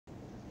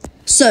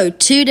So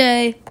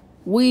today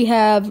we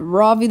have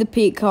RAVI the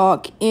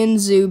Peacock in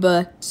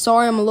Zuba.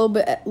 Sorry I'm a little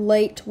bit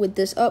late with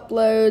this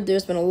upload.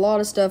 There's been a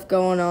lot of stuff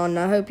going on, and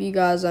I hope you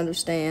guys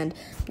understand.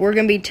 We're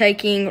going to be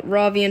taking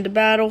RAVI into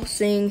battle,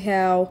 seeing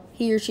how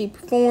he or she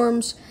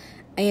performs,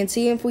 and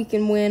seeing if we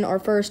can win our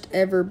first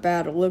ever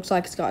battle. Looks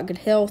like it's got good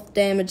health,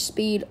 damage,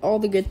 speed, all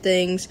the good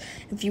things.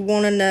 If you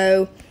want to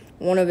know,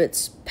 one of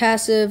its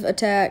passive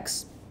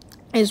attacks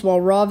is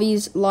while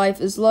RAVI's life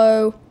is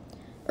low,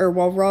 or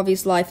while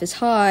RAVI's life is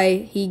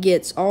high, he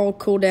gets all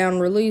cooldown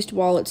released.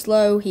 While it's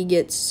low, he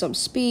gets some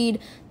speed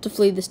to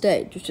flee the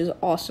stage, which is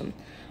awesome.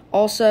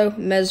 Also,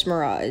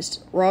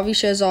 mesmerized. RAVI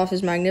shows off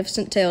his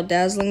magnificent tail,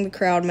 dazzling the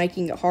crowd,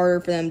 making it harder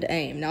for them to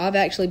aim. Now, I've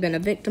actually been a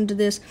victim to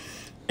this,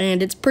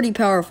 and it's pretty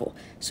powerful.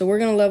 So we're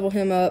going to level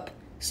him up,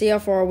 see how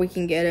far we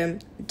can get him,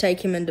 and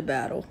take him into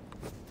battle.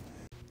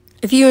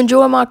 If you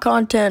enjoy my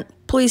content,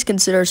 please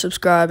consider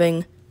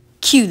subscribing.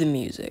 Cue the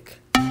music.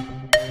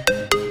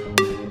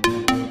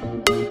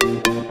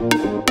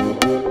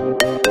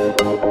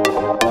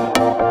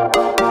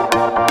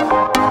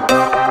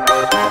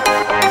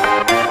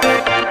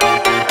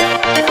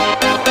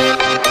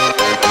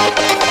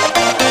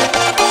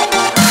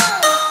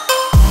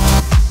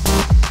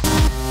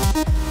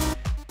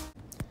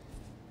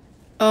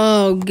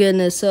 Oh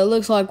goodness, so it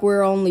looks like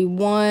we're only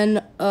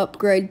one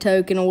upgrade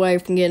token away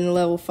from getting to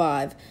level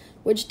 5,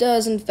 which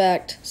does in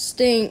fact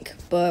stink,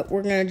 but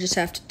we're going to just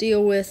have to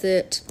deal with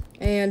it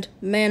and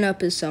man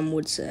up, as some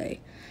would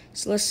say.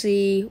 So let's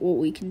see what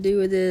we can do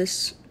with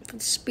this. For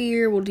the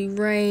spear, we'll do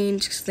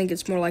range, because I think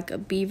it's more like a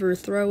beaver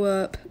throw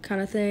up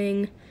kind of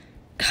thing.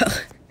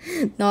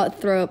 Not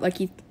throw up like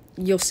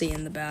you'll see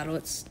in the battle.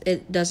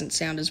 It doesn't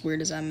sound as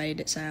weird as I made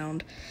it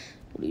sound.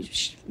 We'll do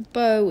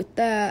bow with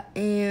that,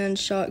 and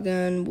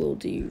shotgun will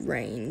do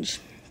range.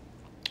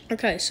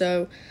 Okay,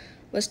 so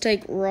let's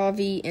take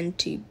RAVI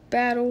into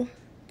battle,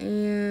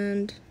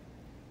 and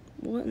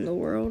what in the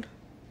world?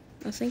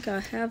 I think I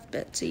have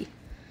Betsy.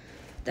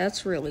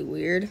 That's really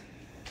weird.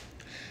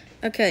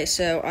 Okay,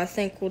 so I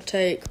think we'll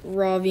take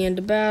RAVI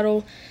into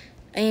battle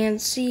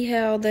and see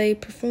how they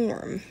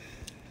perform.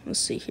 Let's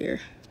see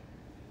here.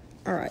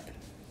 Alright.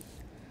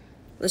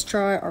 Let's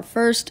try our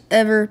first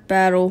ever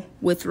battle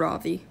with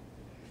RAVI.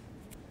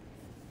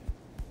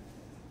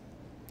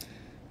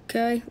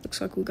 Okay, looks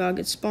like we got a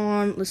good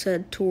spawn. Let's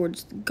head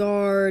towards the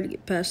guard,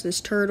 get past this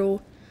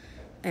turtle,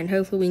 and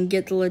hopefully we can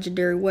get the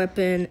legendary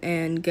weapon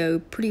and go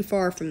pretty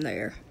far from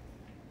there.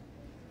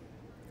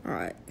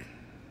 Alright.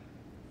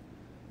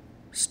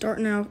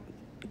 Starting out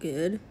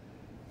good.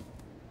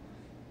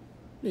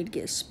 Need to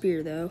get a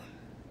spear though.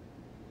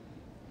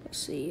 Let's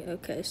see.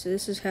 Okay, so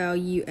this is how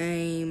you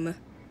aim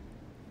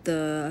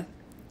the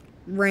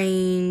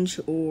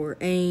range or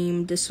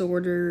aim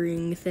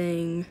disordering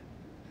thing.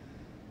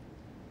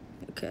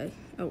 Okay.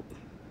 Oh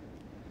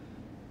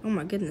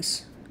my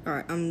goodness.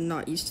 Alright, I'm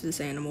not used to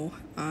this animal.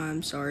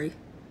 I'm sorry.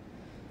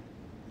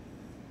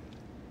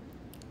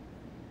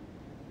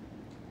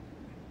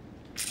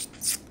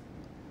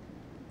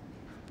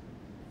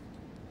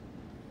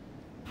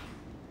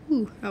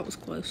 Ooh, that was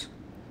close.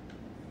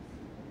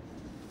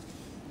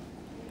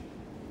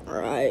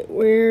 Alright,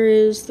 where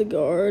is the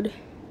guard?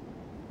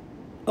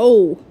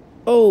 Oh,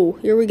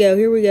 here we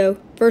go.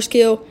 First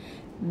kill.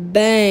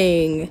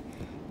 Bang.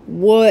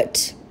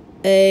 What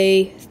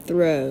a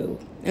throw.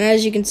 And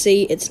as you can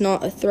see, it's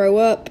not a throw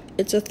up,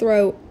 it's a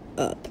throw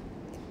up.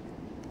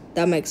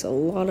 That makes a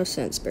lot of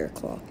sense, Bear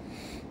Claw.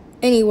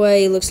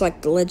 Anyway, looks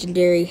like the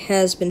legendary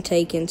has been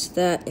taken, so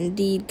that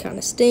indeed kind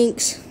of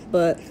stinks,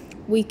 but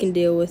we can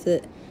deal with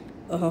it.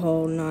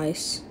 Oh,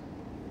 nice.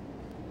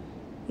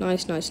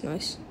 Nice.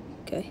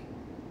 Okay.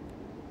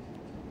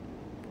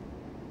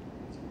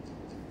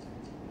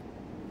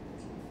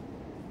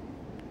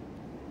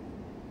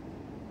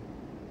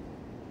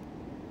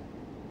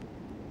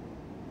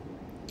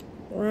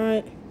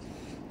 Right,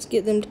 let's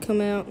get them to come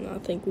out, and I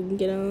think we can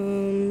get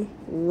them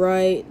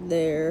right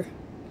there.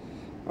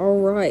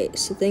 Alright,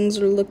 so things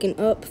are looking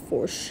up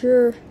for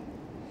sure.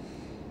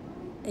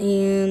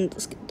 And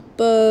let's get the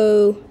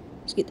bow,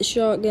 let's get the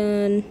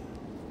shotgun,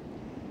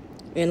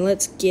 and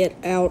let's get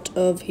out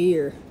of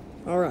here.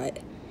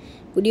 Alright,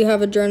 we do have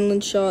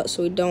adrenaline shot,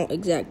 so we don't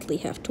exactly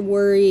have to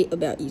worry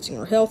about using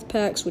our health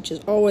packs, which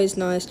is always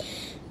nice.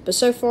 But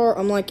so far,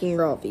 I'm liking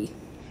RAVI.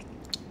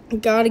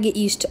 Gotta get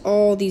used to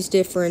all these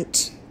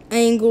different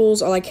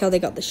angles. I like how they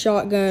got the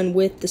shotgun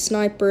with the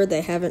sniper.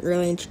 They haven't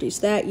really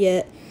introduced that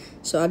yet,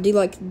 so I do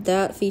like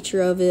that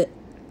feature of it.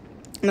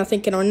 And I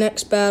think in our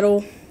next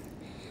battle,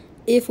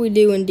 if we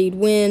do indeed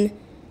win,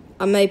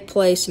 I may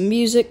play some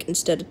music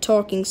instead of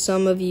talking.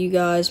 Some of you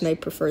guys may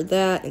prefer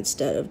that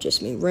instead of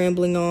just me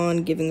rambling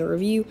on, giving a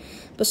review,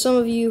 but some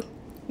of you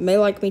may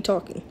like me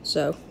talking.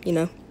 So,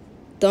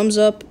 thumbs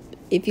up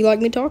if you like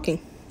me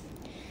talking.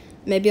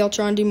 Maybe I'll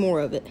try and do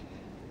more of it.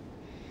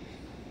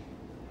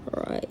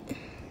 Alright.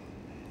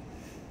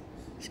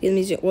 Let's get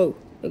music. Whoa,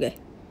 okay.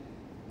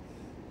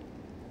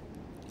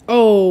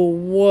 Oh,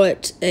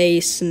 what a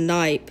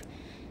snipe.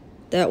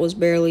 That was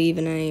barely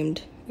even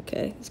aimed.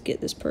 Okay, let's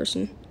get this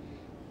person.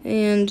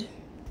 And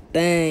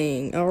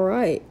Bang.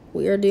 Alright,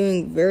 we are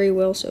doing very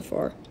well so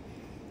far.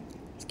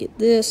 Let's get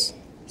this.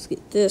 Let's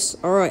get this.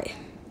 Alright.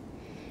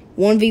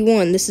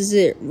 1v1. This is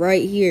it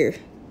right here.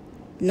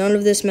 None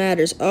of this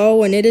matters.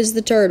 Oh, and it is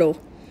the turtle.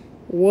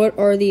 What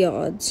are the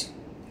odds?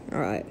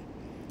 Alright.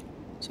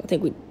 So I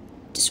think we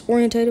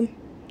disorientate him.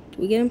 Did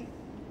we get him?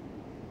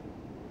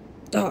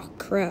 Oh,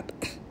 crap.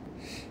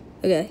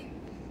 Okay.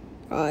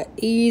 Alright.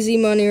 Easy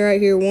money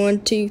right here.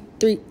 1, 2,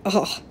 3.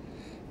 Oh.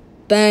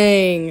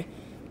 Bang.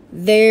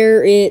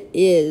 There it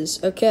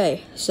is.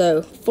 Okay.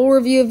 So, full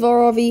review of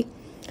RAVI.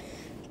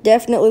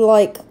 Definitely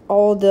like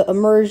all the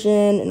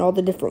immersion and all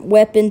the different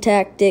weapon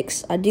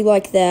tactics. I do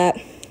like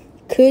that.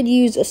 Could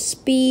use a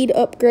speed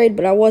upgrade,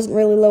 but I wasn't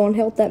really low on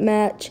health that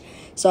match,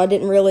 so I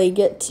didn't really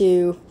get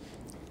to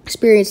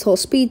experience the whole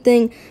speed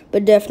thing,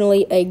 but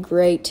definitely a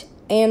great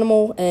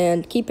animal.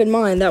 And keep in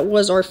mind, that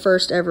was our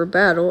first ever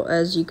battle,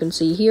 as you can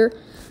see here.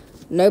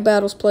 No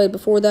battles played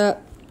before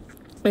that.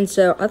 And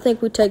so I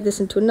think we take this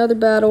into another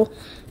battle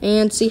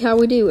and see how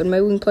we do, and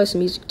maybe we can play some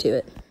music to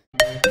it.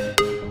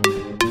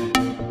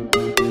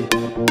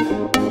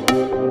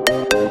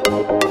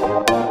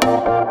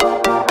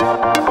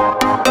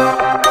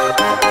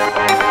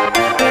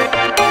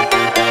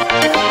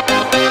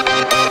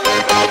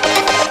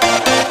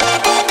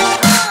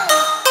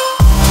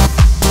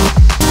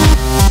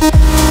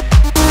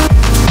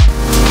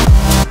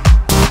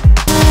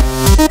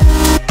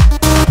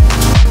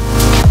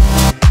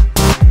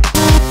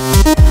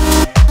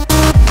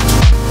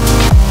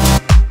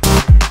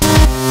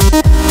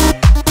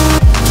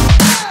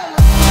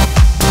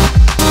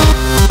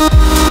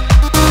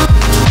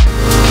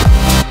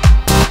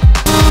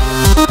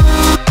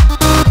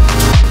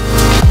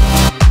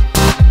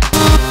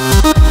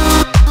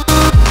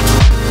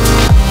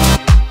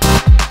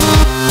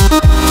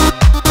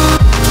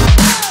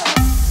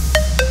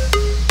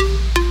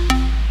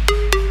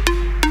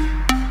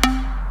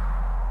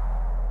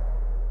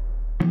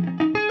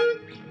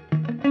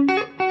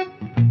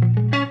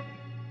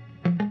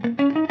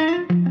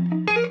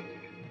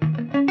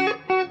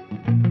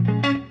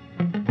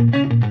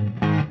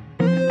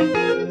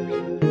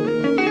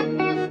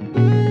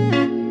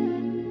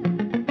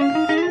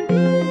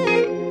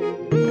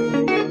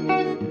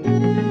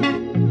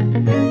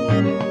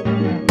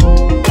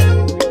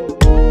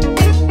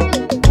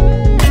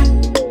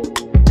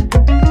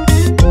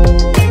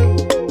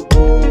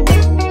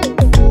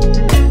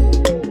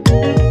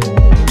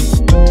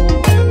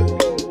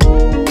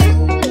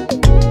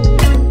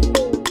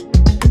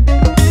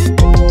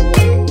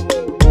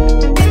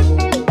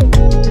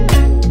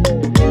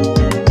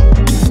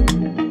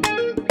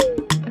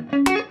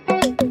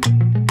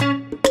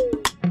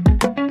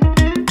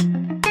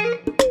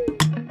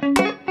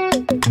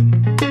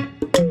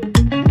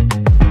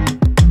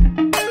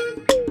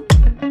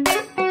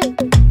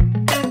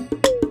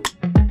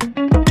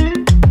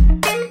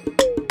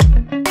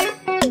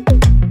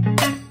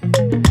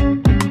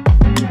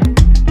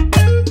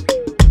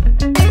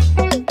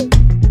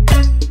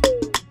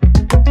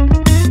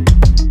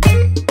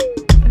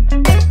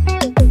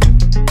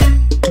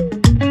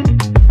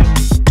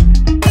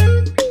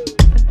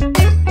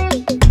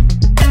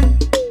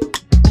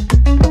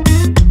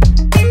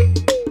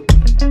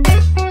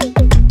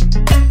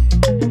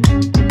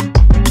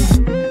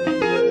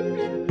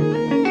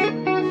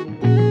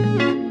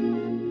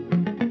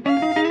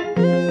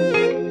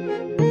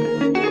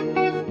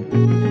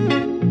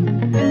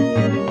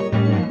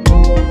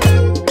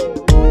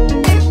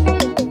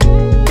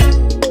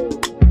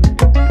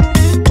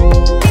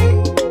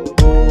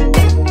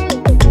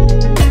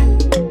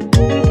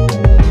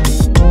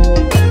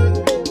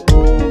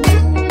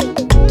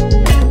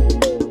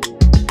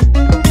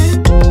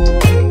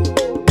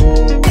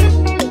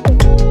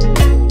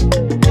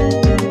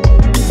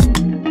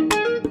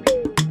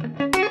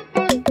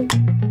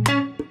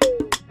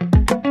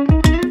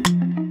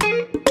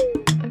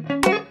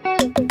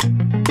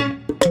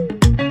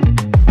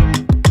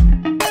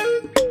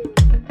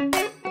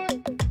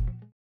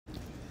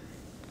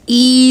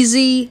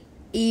 Easy,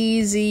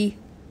 easy,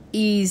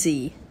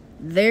 easy.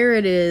 There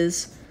it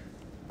is.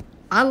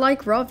 I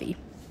like RAVI.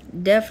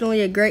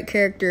 Definitely a great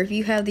character. If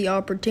you have the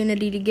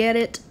opportunity to get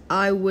it,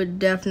 I would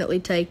definitely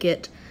take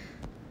it.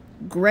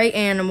 Great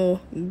animal,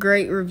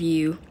 great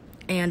review.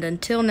 And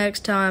until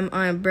next time,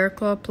 I am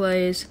Bearclaw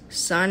Plays,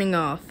 signing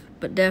off.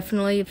 But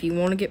definitely, if you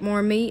want to get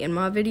more of me in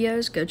my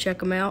videos, go check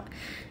them out.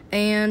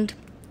 And,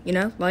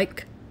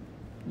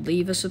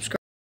 leave a subscribe.